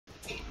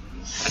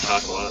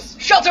cost a lot.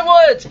 Shelter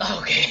Woods!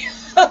 Okay.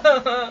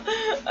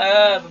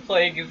 The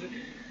plague is...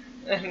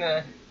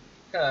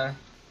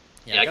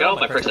 Yeah, I got all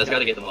my perks, I just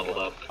gotta get them leveled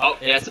up. Oh,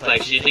 yeah, it's the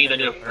plague. She's thinking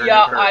to her.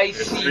 Yeah, her, I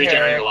see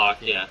regenerating her. lock,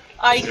 yeah.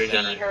 I It's see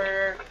regenerating.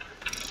 her.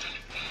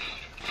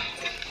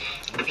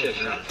 Oh, shit,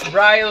 you're on.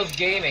 Ryo's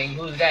Gaming,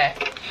 who's that?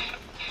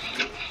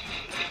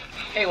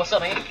 Hey, what's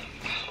up, man?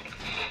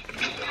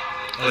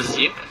 Oh, is this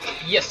you?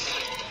 Yes.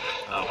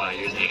 Oh, wow,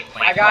 you're using it.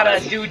 I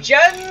gotta do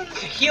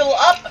gens, heal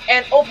up,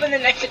 and open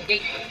an exit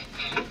gate.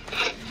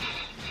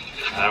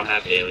 I don't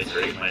have dailies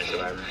for my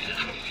survivor right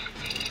now.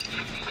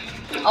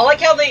 I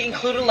like how they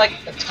included, like,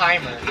 a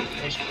timer.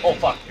 Oh,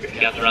 fuck. You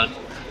have to run.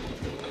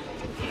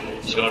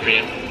 She's going for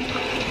you.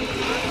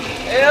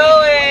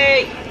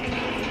 Ellie!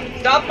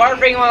 Stop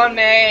barfing on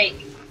me!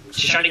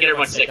 She's trying to get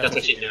everyone sick, that's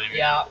what she's doing.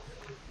 Yeah.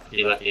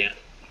 You left, yeah.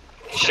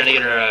 She's trying to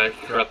get her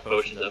corrupt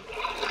potions up.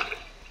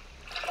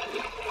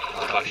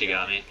 Oh, fuck, she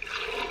got me.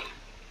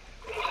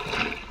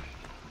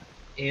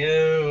 Ew.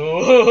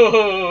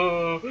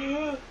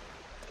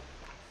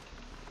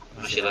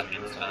 Oh, she left me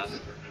this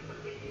fast.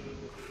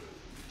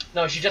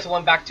 No, she just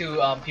went back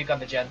to puke on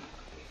the gen.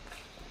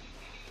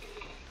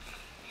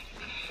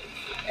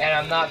 And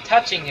I'm not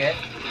touching it,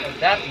 because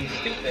that'd be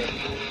stupid.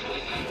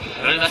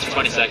 I only lasts for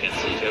 20 seconds,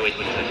 so you gotta wait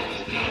 20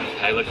 seconds.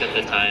 I looked at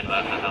the time,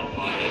 how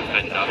long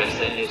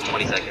it's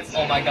 20 seconds.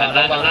 Oh my god,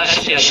 and hold on. that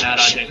actually has an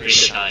add-on to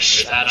increase the time.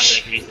 There's add-on to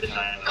increase the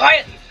time.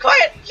 Quiet!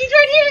 Quiet! She's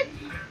right here!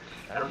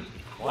 I don't...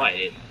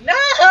 Quiet. No!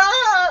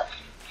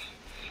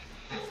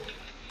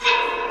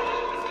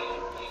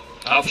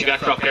 Oh, she got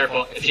corrupt,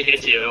 careful. If she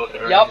hits you,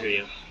 it'll Yup. injure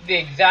you. The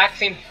exact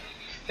same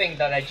thing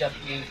that I just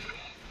used.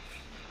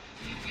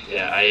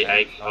 Yeah,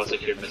 I also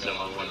cured myself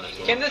on one as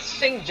well. Can this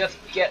thing just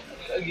get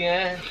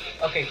again?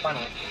 Okay,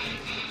 finally.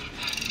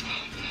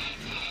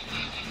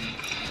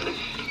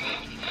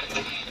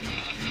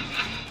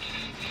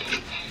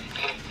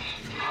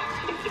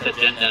 Get that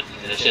gen done,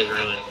 and the shit's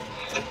ruined.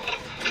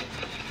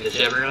 Did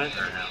she ever ruin it,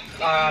 or no?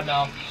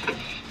 No.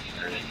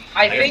 Alright.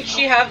 I think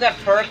she has that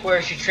perk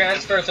where she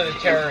transfers to the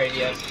terror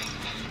radius.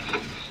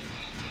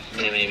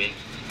 Yeah, maybe.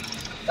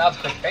 That was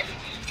quick pick.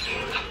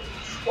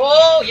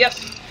 Oh,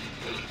 yes!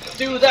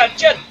 Do that,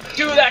 Jen!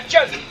 Do that,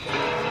 Jen!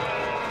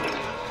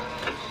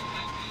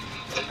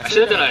 I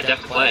should have done a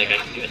Death Plague, I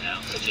can do it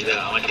now. So she's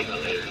I might take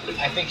that later.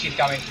 I think she's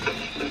coming.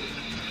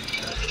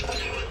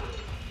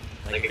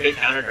 Like a good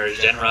counter to her is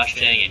Gen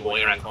rushing and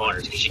going around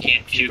corners, because she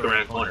can't puke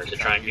around corners to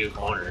try and do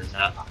corners,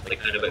 not like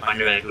kind of find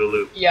her in a good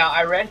loop. Yeah,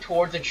 I ran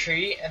towards the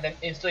tree and then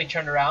instantly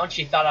turned around.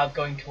 She thought I was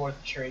going towards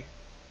the tree.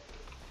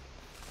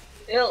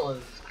 It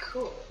was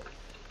cool.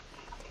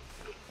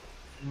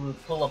 Ooh,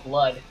 full of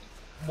blood.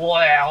 I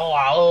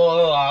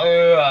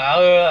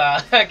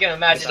can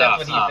imagine that's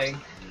what he thinks.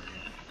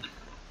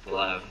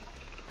 Blood.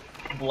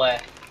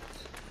 Bleh.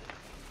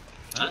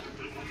 Huh?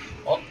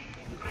 Oh.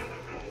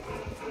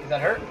 Is that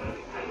her?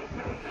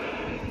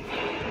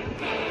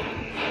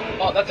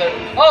 Oh, that's her.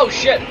 Oh,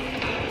 shit!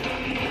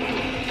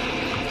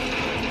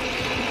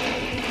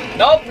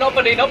 Nope,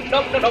 nobody, nope,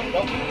 nope, nope, nope,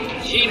 nope.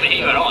 She didn't even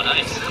aim at all,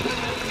 nice.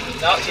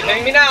 No, she's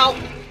hitting me now.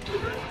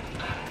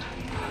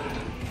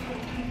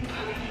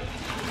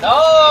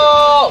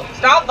 No!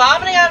 Stop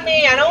vomiting on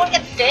me! I don't want to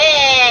get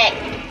sick!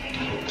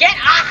 Get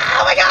off!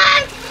 Oh my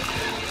god!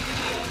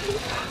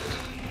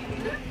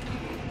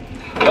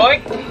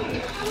 Going.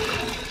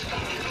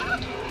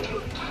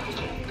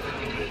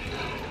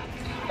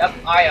 Yep,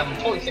 I am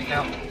totally sick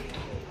now.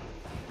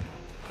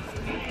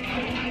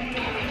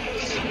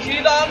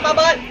 She's on my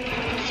butt!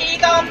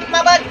 She's on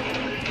my butt!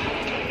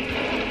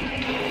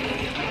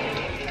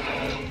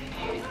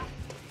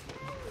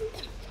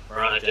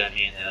 We're on a dead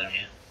me and the other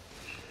man.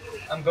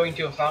 I'm going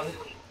to a fountain.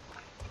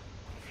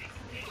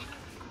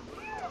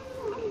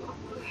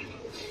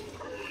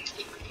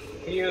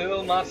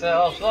 Heal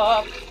myself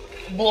up.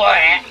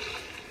 Blah!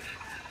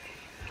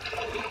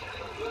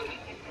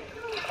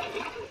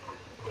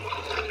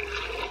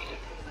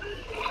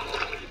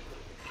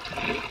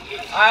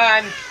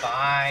 I'm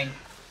fine.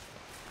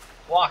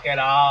 Walk it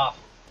off.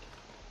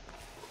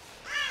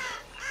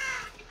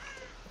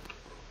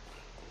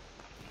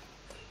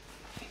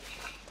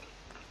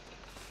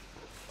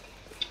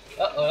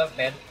 Uh-oh, that's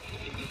bad.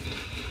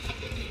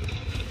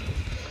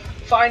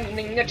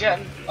 Finding a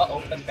gem.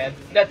 Uh-oh, that's bad.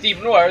 That's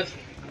even worse.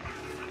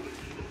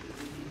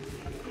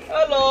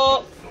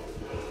 Hello.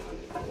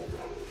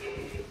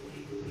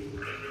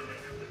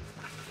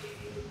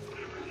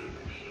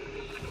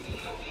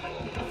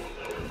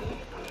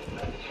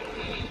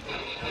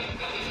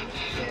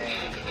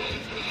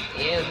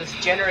 Ew, this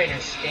generator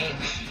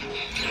stinks.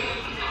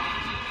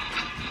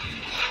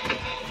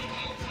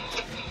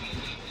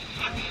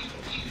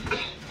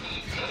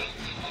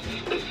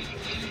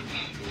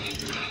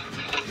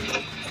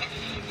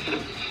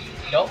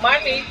 Don't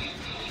mind me.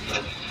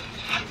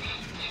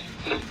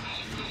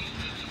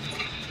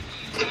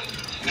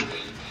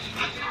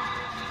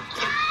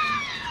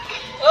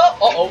 Oh,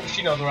 uh-oh,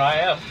 she knows where I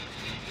am.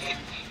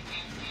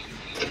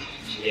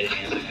 She's getting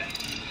in, okay.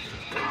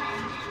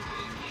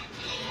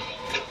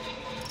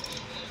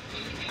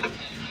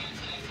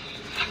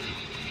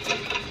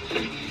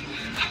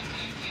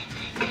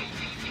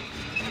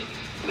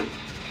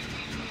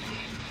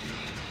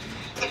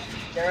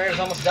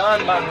 almost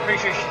done, but I'm pretty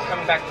sure she's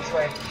coming back this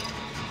way.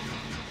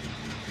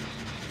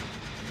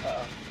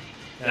 Uh-oh.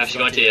 No, if she's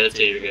going to the other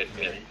two, you're good.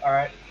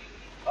 Alright.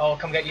 Oh,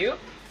 come get you?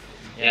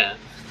 Yeah.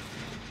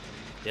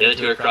 The other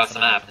two are across the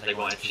map. She's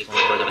going towards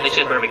them. I think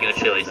she's probably going to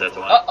Chili, so that's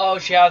why. Uh-oh,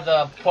 she has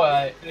the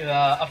upgrade.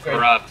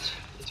 Corrupt.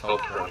 It's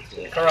called Corrupt.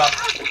 Yeah.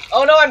 Corrupt.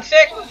 Oh no, I'm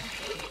sick!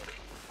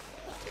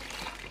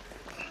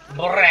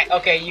 Brrrr.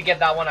 Okay, you get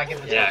that one, I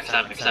get this Yeah,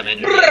 one. because I'm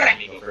injured. Let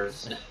me go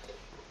first.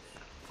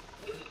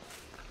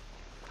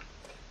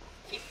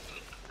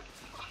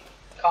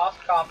 Cough,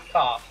 cough,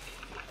 cough.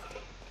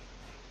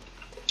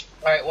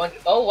 Alright, one.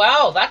 Oh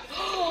wow, that.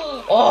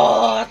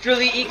 Oh, that's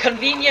really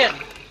convenient.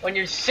 When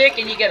you're sick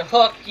and you get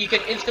hooked, you can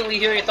instantly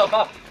heal yourself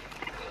up.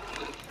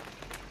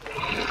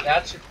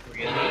 That's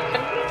really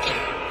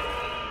convenient.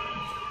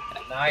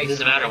 Nice. It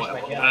doesn't matter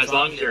what. As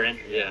long as you're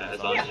injured, yeah.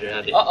 As long as you're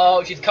happy. Uh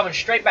oh, she's coming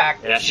straight back.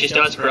 Yeah, she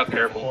still has Corrupt.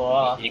 Careful.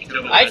 Whoa. You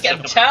can I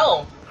can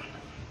tell.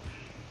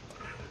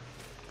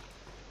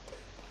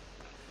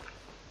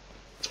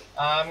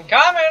 I'm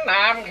coming,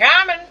 I'm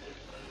coming.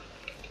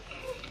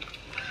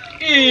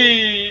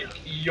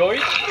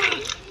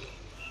 Yoink.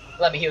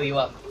 Let me heal you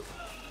up.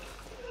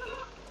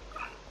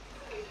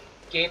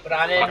 Keep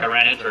running. Fuck, I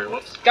ran into her.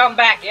 Whoops. Come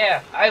back,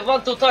 yeah. I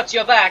want to touch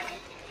your back.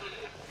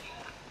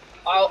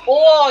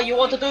 Oh, you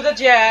want to do the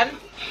gen?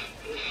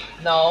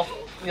 No.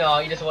 No,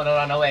 you just want to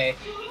run away.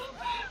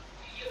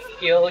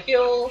 Heal,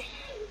 heal.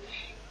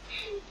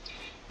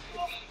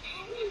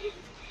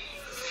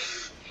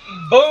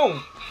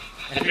 Boom!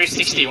 And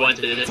 361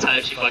 to this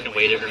time, she fucking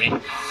waited for me.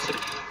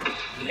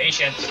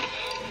 Patience.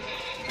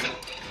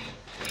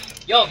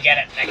 You'll get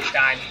it next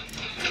time.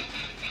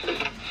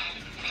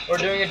 We're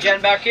doing a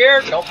gen back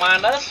here. Don't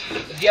mind us.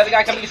 Is the other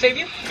guy coming to save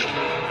you?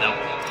 No,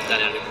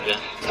 not having a gen.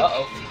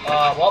 Uh-oh.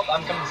 Well,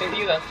 I'm coming to save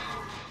you then.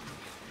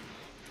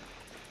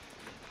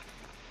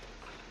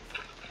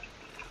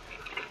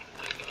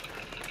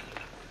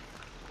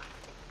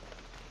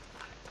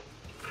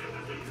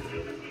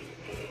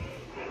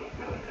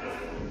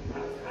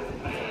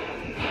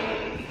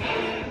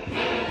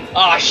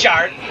 Aw,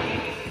 shart.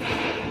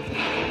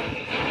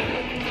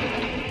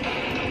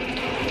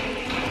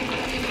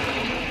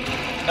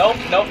 Nope,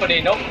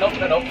 nobody, nope, nope,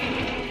 nope.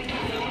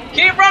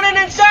 Keep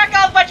running in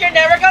circles, but you're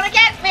never gonna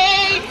get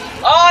me!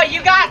 Oh,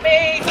 you got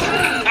me!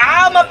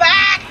 Ow, my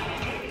back!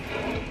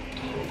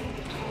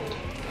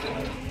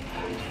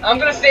 I'm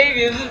gonna save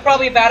you, this is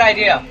probably a bad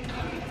idea.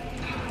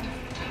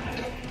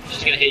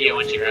 She's gonna hit you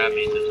once you grab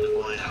me, so there's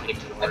no point.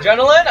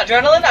 Adrenaline,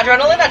 adrenaline,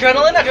 adrenaline,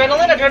 adrenaline,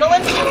 adrenaline,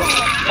 adrenaline.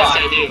 Yes,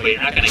 I do, but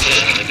you're not gonna get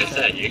it, like I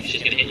said.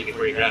 She's gonna hit you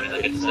before you grab it,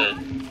 like I said.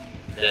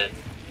 Dead.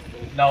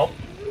 Nope.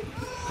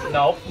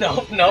 Nope,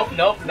 nope, nope,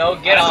 nope, no,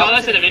 get off. I saw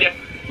this in a video.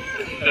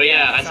 Oh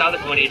yeah, I saw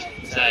this one each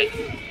side.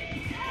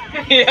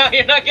 Yeah,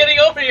 you're not getting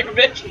over here,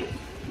 bitch.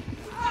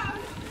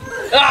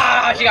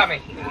 Ah, she got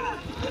me. Yeah,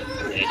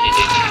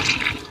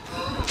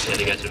 GG. Yeah,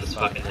 you guys are just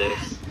fucking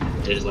dicks.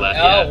 They just left.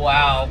 Oh, Yeah.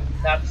 wow.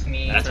 That's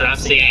me. That's what I'm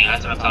seeing.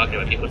 That's what I'm talking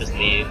about. People just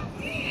leave.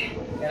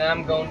 And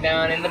I'm going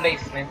down in the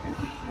basement.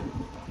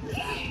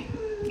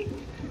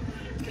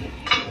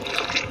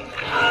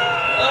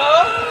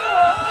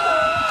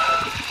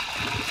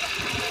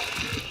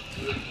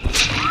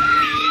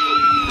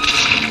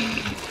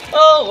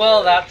 Oh,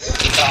 well, that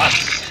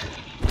sucks.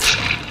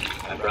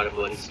 I brought a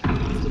blitz.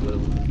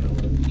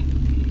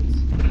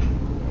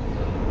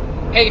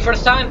 Hey,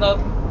 first time, though.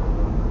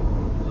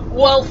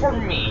 Well, for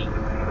me.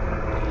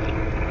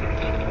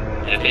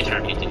 Yeah, they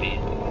turn PTB.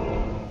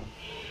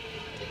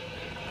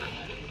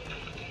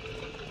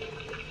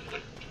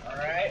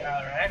 Alright,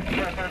 alright.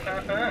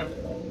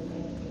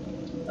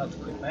 That was a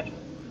quick match.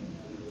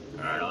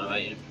 Alright, I'll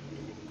invite you.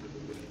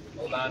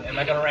 Hold on, am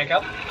I gonna rank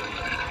up?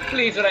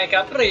 Please rank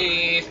up,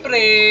 please,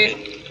 please.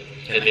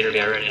 Okay, leader,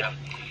 get ready now.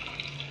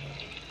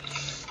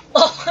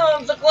 Oh,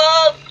 I'm so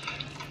close!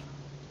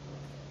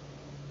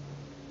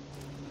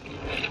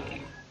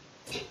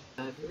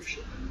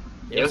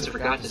 You also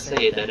forgot to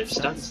say that if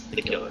stunts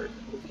the killer,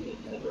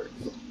 that works.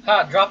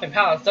 Ha, dropping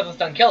pallets doesn't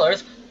stun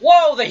killers.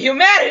 Whoa, the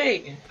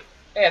humanity!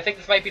 Hey, I think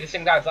this might be the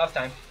same guy as last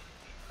time.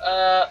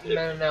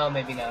 No,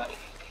 maybe not.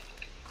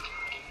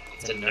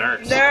 It's a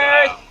nurse.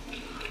 Nurse!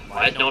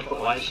 Wow.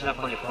 Why is she not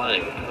playing a play?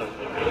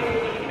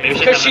 Maybe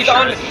Because she's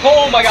on.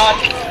 Oh my god!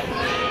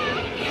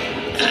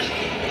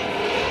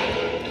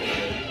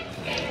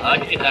 I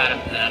like to get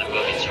that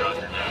will be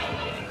stronger now.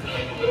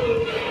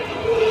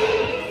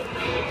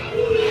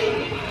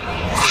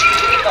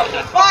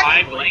 Fuck!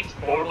 5 blinks?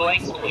 4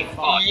 blinks? Holy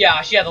fuck.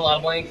 Yeah, she has a lot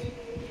of blanks.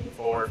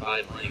 4 or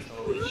 5 blinks.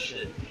 Holy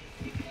shit.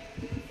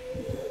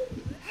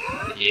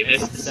 You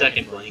missed the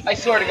second blink. I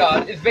swear to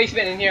God, is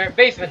basement in here?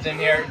 Basement's in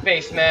here.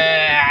 Basement.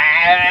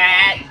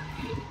 Yeah,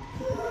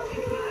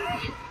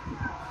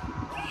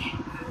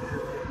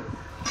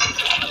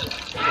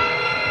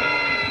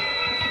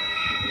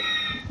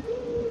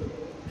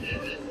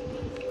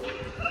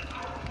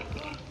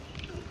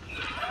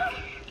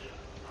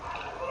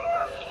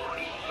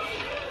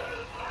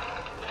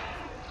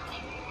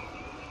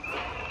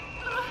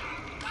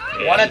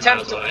 One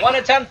attempt. One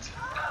attempt.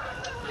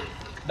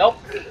 Nope.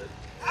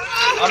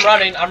 I'm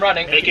running. I'm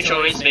running. Make a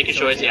choice. Make a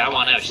choice. Yeah, I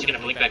want out. She's gonna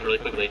blink back really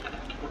quickly.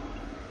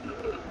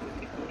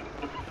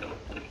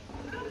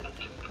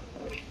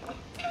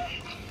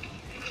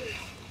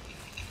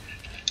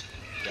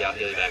 Yeah, I'll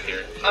heal you back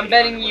here. I'm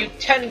betting you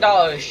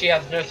 $10 she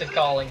has nurses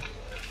calling.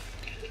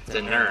 It's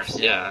a nurse,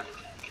 yeah.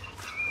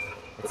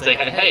 It's like,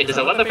 hey, does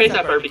a Leatherface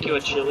have barbecue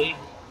and chili?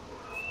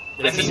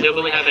 Does he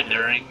hillbilly have it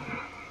during?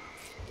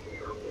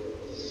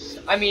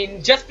 I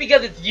mean, just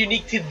because it's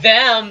unique to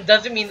them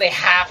doesn't mean they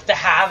have to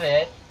have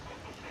it.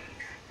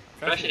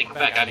 Actually, in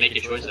fact, I make a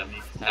choice of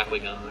me. It's halfway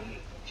gone.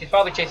 She's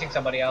probably chasing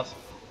somebody else.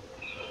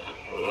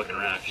 We're looking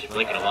around. She's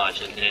blinking a lot.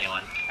 She doesn't hit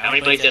anyone. How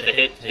many blinks do you have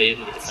to hit to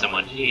hit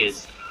someone?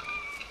 Jeez.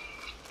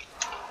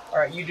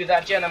 Alright, you do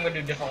that, Jen. I'm gonna do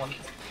a different one.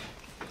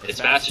 It's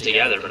faster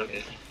together, but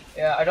okay.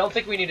 Yeah, I don't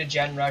think we need a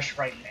gen rush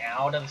right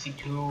now. Doesn't seem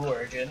too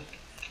urgent.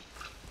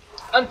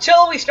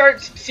 Until we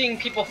start seeing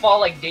people fall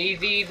like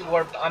daisies,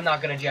 I'm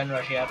not gonna gen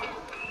rush yet.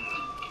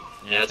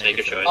 Yeah, let's make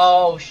a choice.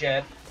 Oh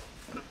shit!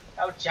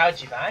 How'd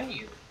she find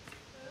you?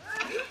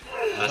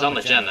 I was on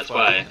the gen, that's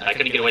why. I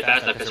couldn't get away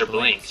fast enough because her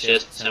blinks.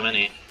 Just so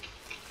many.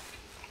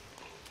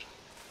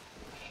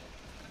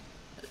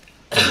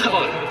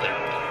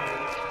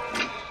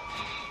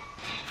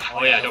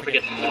 Oh yeah, don't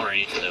forget the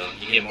Mori, so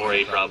you can get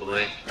Mori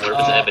probably. Or if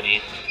it's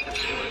Ebony.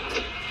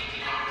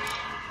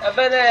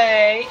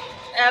 Ebony!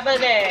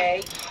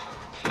 Ebony!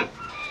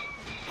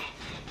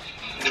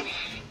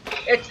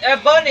 It's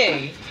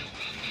Ebony!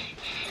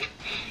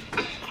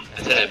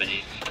 I said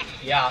Ebony.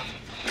 Yeah.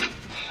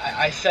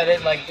 I said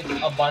it like it's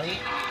a bunny.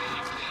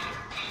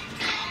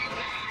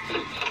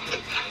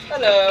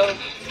 Hello.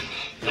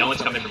 No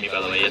one's coming for me,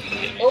 by the way.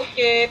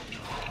 Okay.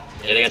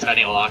 Yeah, the guy's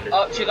hiding in a locker.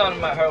 Oh, she's on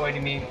her way to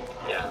me.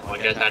 Yeah, one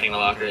guy's hiding in the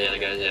locker, the other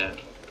guy's, yeah.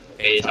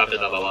 Okay, he's top of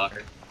the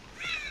locker.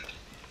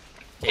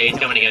 Okay, he's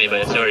coming to get me,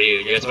 but so are you.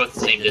 You guys are both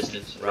the same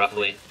distance,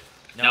 roughly.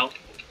 No,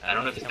 I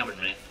don't know if he's coming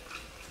for me.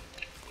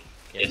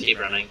 Yeah, just keep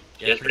running.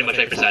 You guys pretty much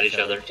right beside each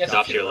other. Just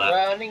off to your left.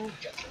 Running,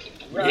 just keep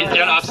running.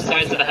 They're on opposite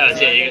sides of the house.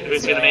 Yeah,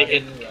 who's gonna make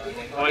it?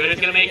 Oh my god, who's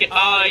gonna make it?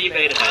 Oh, you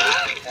made it.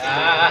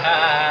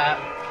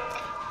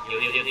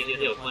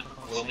 Heal. Come on.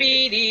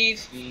 Speedy.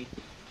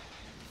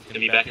 Gonna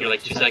be back here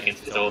like 2 seconds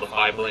because all the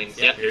 5 blinks.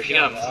 Yep, here she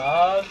comes.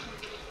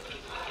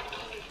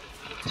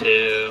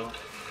 2,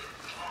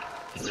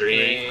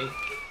 3,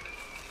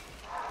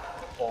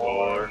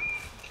 4,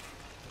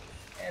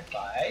 and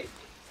 5.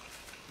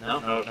 No,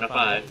 not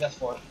 5. That's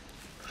 4.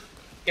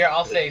 Here,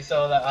 I'll say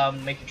so that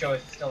make your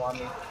choice. It's still on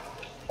me.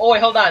 Oh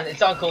wait, hold on.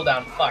 It's on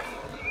cooldown. Fuck.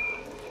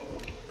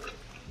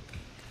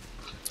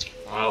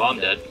 Oh, I'm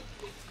dead.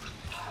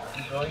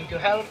 I'm going to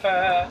help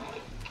her.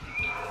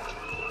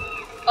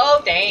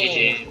 Oh dang.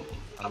 GG.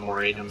 I'm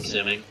worried, I'm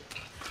assuming.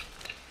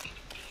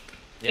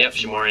 Yep,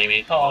 she's more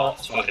me. Oh.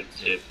 It's fucking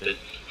stupid.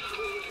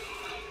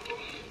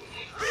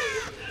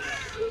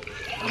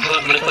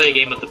 I'm gonna play a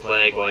game with the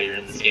flag while you're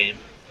in this game.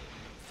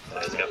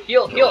 Let's go.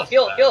 Heal.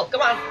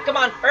 Come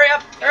on. Hurry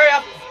up.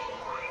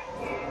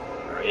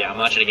 Yeah, I'm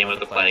watching a game with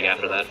the flag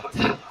after that.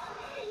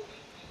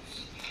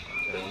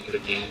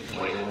 Good game,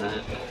 later than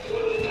that.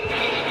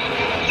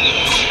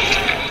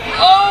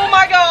 Oh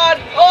my god!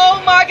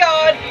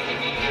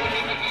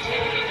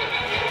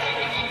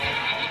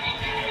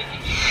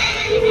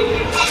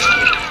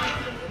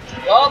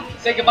 Well,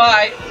 say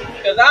goodbye,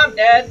 because I'm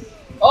dead.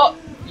 Oh,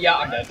 yeah,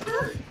 I'm dead.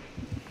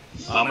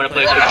 I'm gonna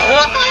play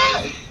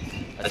I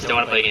still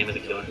wanna play a game with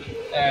the killer.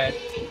 Alright.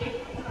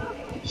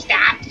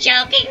 Stop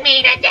choking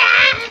me to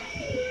death!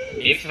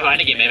 If you find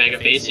a game, maybe I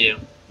could face you.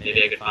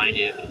 Maybe I could find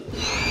you.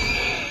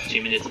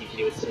 2 minutes EQ,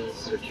 it says,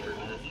 search for a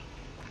match.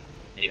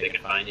 Maybe I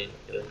could find you.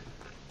 Good.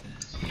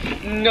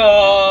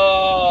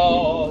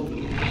 No!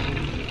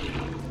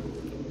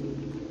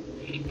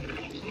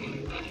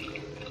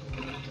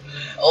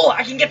 Oh,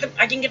 I can get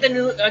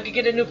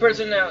a new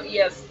person now.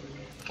 Yes.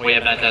 We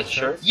have that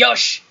shirt.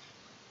 Yosh!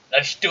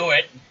 Let's do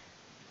it.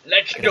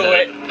 Let's do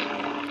it.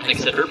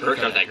 Except her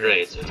perks aren't that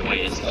great, so it's a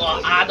waste.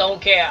 Well, I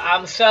don't care.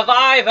 I'm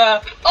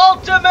Survivor.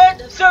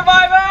 Ultimate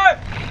Survivor!